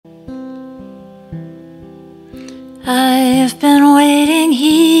I've been waiting here.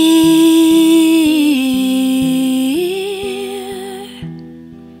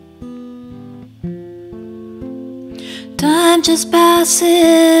 Time just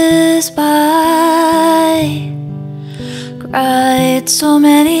passes by. Cried so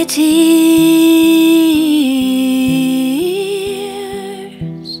many tears.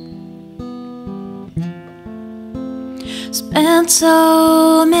 Spent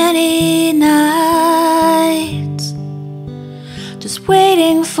so many nights just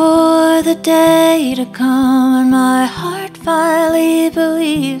waiting for the day to come, and my heart finally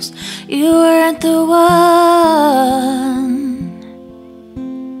believes you weren't the one.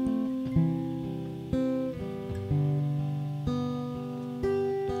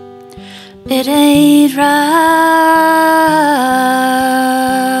 It ain't right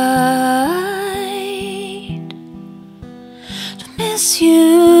to miss you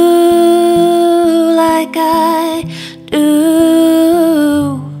like I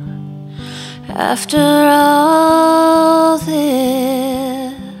do after all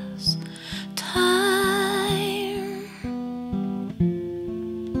this time.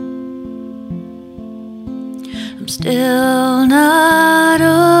 I'm still not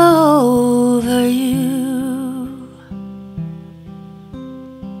over you.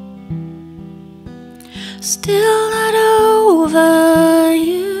 Still not over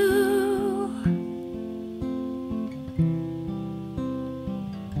you.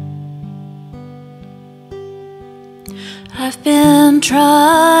 I've been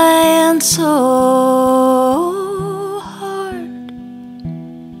trying so hard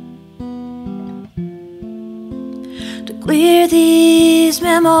to clear these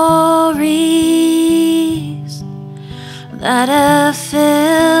memories that have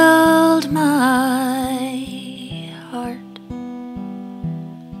filled my heart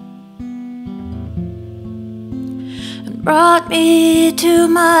and brought me to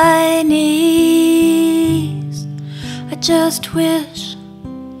my knees. I just wish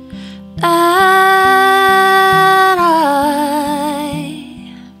that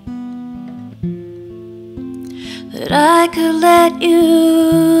I could let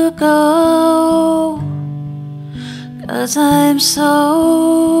you go, 'cause I'm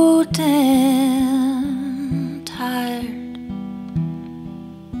so damn tired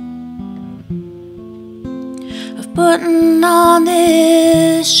of putting on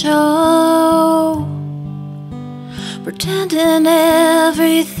this show, pretending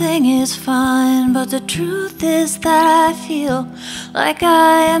everything is fine, but the truth is that I feel like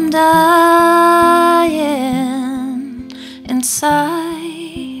I am dying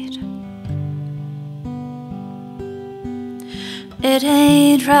inside. It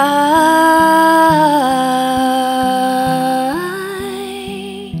ain't right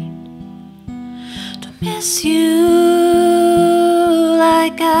to miss you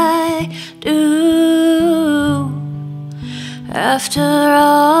like I do after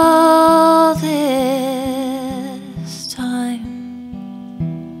all